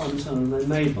Simon Turner, and they're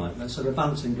made by it. So they're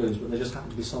Balancing Blooms, but they just happen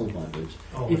to be sold by Boots.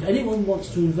 If anyone wants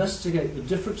to investigate the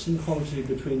difference in quality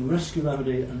between Rescue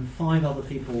Remedy and 5 other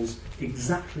people's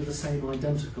exactly the same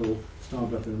identical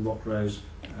Starbreath and Rock Rose,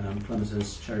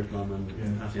 Clematis, Cherry Plum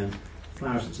and Patience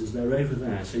flower essences, they're over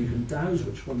there, so you can douse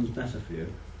which one's better for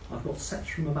you. I've got sets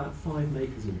from about 5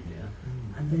 makers in here,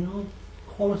 and they are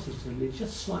qualitatively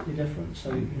just slightly different.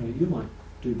 So you might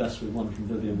do best with one from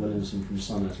Vivian Williamson from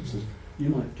Sun Essences, you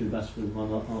might do best with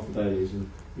one like Arthur Bailey's, and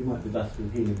you might be best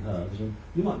with Healing Herbs, and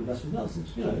you might be best with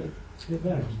Nelson's. It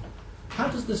varies. How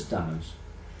does this douse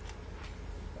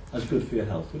as good for your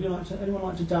health? Would anyone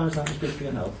like to douse that as good for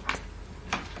your health?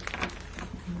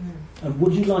 And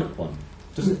would you like one?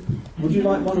 Would you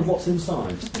like one of what's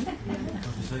inside?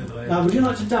 Now, would you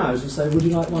like to douse and say, would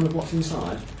you like one of what's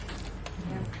inside?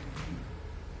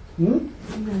 No.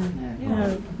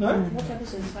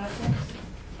 Whatever's inside, yes.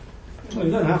 Well,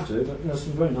 you don't have to, but there's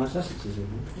some very nice essences in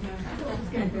there. That's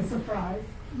going to be a surprise.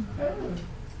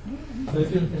 So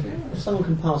if someone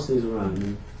can pass these around,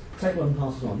 and take one and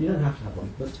pass it on. You don't have to have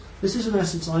one. But this is an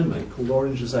essence I make called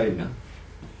Orange Azalea.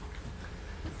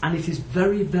 And it is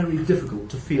very, very difficult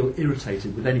to feel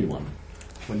irritated with anyone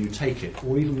when you take it,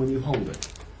 or even when you hold it.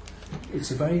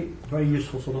 It's a very, very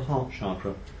useful sort of heart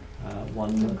chakra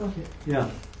one. I've got it. Yeah.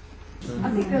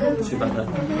 I think there is.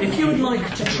 If you would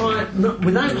like to try,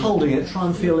 without holding it, try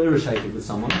and feel irritated with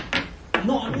someone.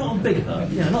 Not a big hurt.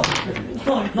 Yeah,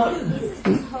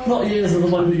 not years of the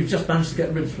one that you've just managed to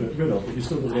get rid of, but you've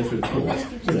still got to go through the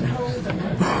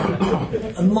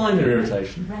course. A minor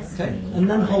irritation, okay, and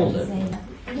then hold it.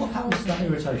 What happens to that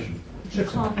irritation?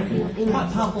 Quite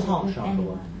powerful heart chakra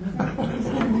one.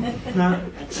 Now,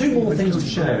 2 more things to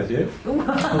share with you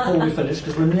before we finish,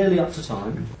 because we're nearly up to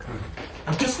time.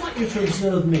 I'd just like you to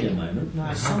observe me a moment.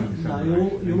 Now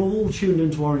you're all tuned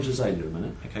into Orange Azalea a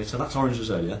minute. Okay, so that's Orange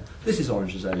Azalea. This is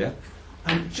Orange Azalea.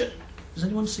 And does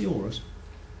anyone see auras?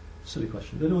 Silly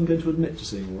question. Is anyone going to admit to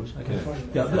seeing auras? Okay.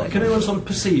 Yeah. Can anyone sort of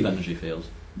perceive energy fields?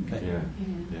 Okay. Yeah.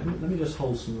 Let me just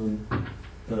hold some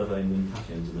Vervain and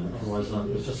Patience a minute. Otherwise,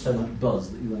 there's just so much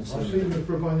buzz that you won't see. I've seen them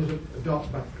provided a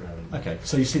dark background. Okay,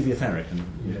 so you see the etheric and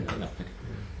okay.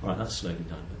 All right, that's slowing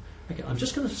down. Okay, I'm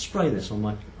just going to spray this on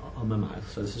my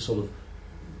mouth, so this is sort of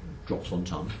drops on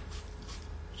tongue.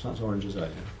 So that's Orange Azalea.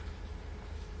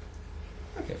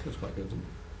 Okay, feels quite good, doesn't it?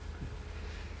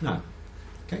 Now,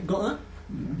 okay, got that?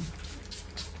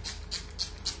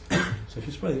 So if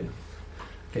you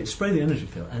spray the energy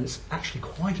field, and it's actually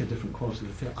quite a different quality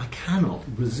of feel. I cannot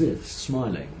resist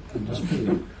smiling and just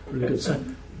feeling really good. So,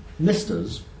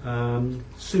 Misters,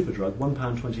 Superdrug,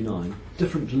 £1.29,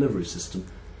 different delivery system.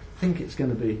 I think it's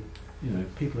going to be,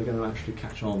 people are going to actually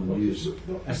catch on and use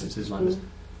essences like this.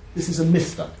 This is a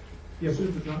Mister. Yeah,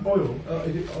 oil.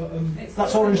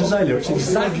 That's Orange Azalea. It's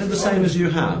exactly the same as you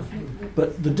have,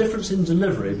 but the difference in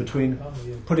delivery between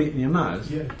putting it in your mouth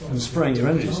and spraying your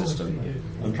energy system,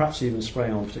 and perhaps even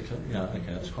spraying on particular. Yeah,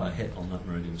 okay, that's quite a hit on that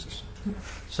meridian system.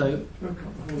 So,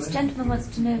 this gentleman wants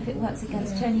to know if it works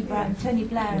against Tony Blair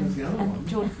and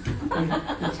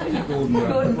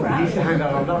Gordon Brown. He used to hand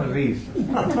out a lot of these.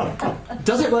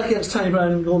 Does it work against Tony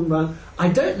Brown and Gordon Brown? I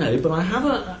don't know, but I have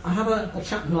a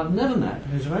chap who I've never met,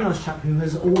 who's a very nice chap, who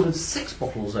has ordered 6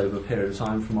 bottles over a period of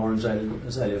time from Orange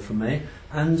Azalea from me,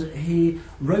 and he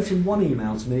wrote in one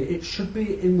email to me, it should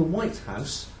be in the White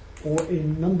House or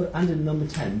in number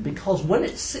 10, because when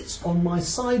it sits on my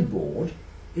sideboard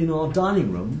in our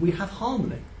dining room, we have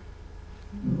harmony.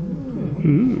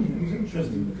 It's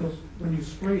interesting because when you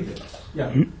sprayed it,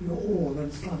 your ore then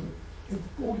started.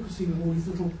 All you could see was all these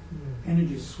little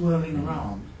energies swirling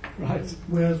around, Right.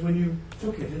 Whereas when you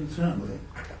took it internally,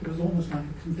 it was almost like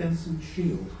a condensing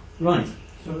shield. Right.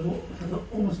 So it had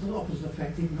almost the opposite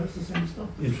effect, even though it's the same stuff.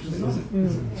 Interesting,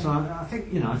 isn't it? So I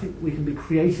think I think we can be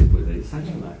creative with it. Thanks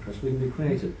for that, Chris. We can be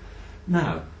creative.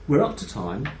 Now we're up to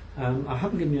time. I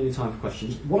haven't given you any time for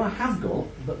questions. What I have got,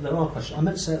 but there are questions. I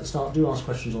meant to say at the start, do ask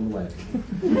questions on the way.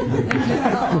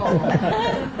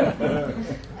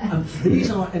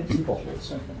 These are empty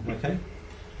bottles. Okay.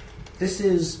 This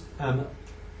is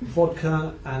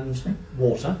vodka and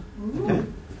water. Okay.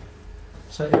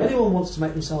 So if anyone wants to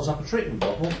make themselves up a treatment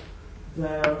bottle,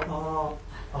 there are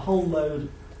a whole load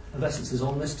of essences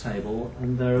on this table,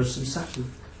 and there are some sets of.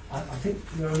 I think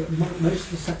there are most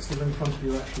of the sets that are in front of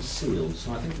you are actually sealed.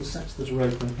 So I think the sets that are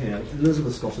open here,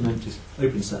 Elizabeth's got an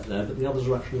open set there, but the others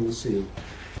are actually all sealed.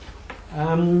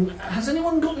 Has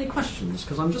anyone got any questions?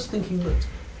 Because I'm just thinking that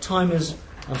time is.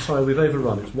 I'm sorry, we've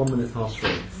overrun. It's 1 minute past 3.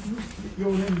 You're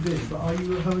an MD, but are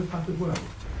you a homeopath as well?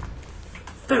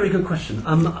 Very good question.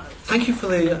 Thank you for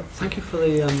the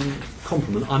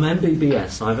compliment. I'm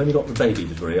MBBS. I've only got the baby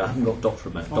degree. I haven't got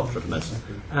doctorate of medicine.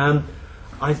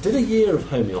 I did a year of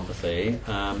homeopathy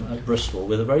at Bristol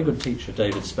with a very good teacher,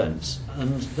 David Spence,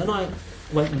 and then I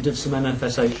went and did some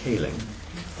NFSH healing.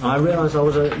 And I realised I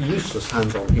was a useless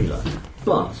hands-on healer,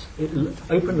 but it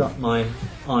opened up my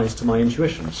eyes to my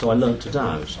intuition, so I learnt to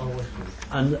dowse.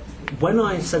 And when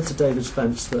I said to David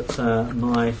Spence that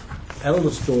my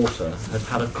eldest daughter had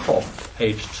had a cough,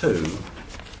 age 2,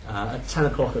 at 10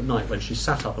 o'clock at night when she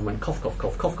sat up and went cough, cough,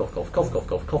 cough, cough, cough, cough, cough, cough,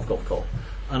 cough, cough, cough, cough,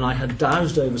 and I had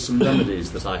dowsed over some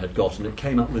remedies that I had got, and it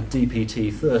came up with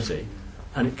DPT-30,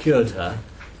 and it cured her.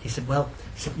 He said, well,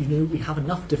 we have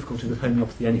enough difficulty with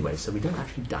homeopathy anyway, so we don't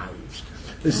actually dowse.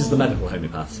 This is the medical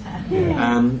homeopath.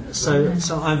 So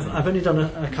I've only done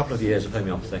a couple of years of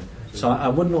homeopathy, so I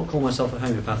would not call myself a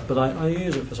homeopath, but I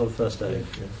use it for sort of first aid.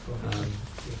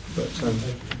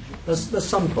 There's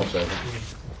some crossover.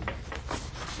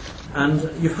 And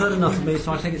you've heard enough of me,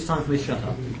 so I think it's time for me to shut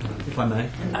up, if I may.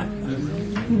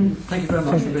 Thank you very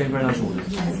much for being a very nice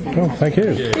audience. Oh, thank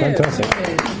you. Fantastic.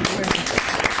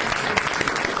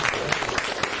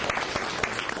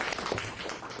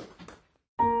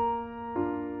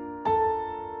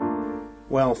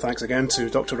 Well, thanks again to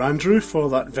Dr. Andrew for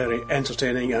that very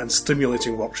entertaining and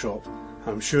stimulating workshop.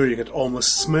 I'm sure you could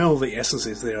almost smell the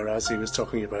essences there as he was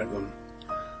talking about them.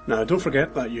 Now, don't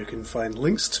forget that you can find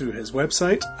links to his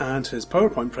website and his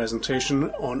PowerPoint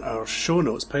presentation on our show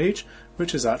notes page,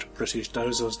 which is at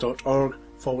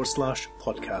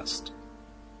britishdowsers.org/podcast.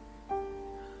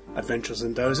 Adventures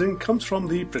in Dowsing comes from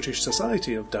the British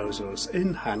Society of Dowsers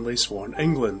in Hanley Swan,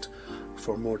 England.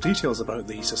 For more details about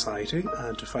the Society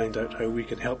and to find out how we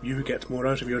can help you get more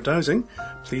out of your dowsing,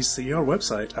 please see our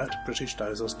website at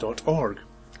britishdowsers.org.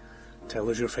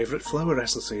 Tell us your favourite flower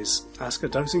essences, ask a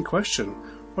dowsing question,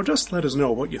 or just let us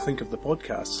know what you think of the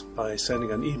podcasts by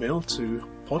sending an email to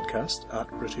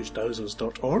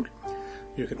podcast@britishdowsers.org.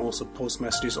 You can also post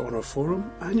messages on our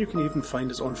forum, and you can even find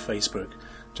us on Facebook.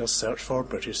 Just search for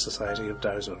British Society of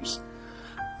Dowsers.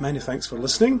 Many thanks for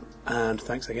listening, and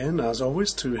thanks again, as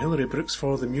always, to Hilary Brooks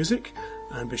for the music,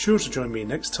 and be sure to join me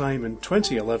next time in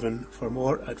 2011 for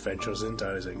more Adventures in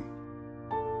Dowsing.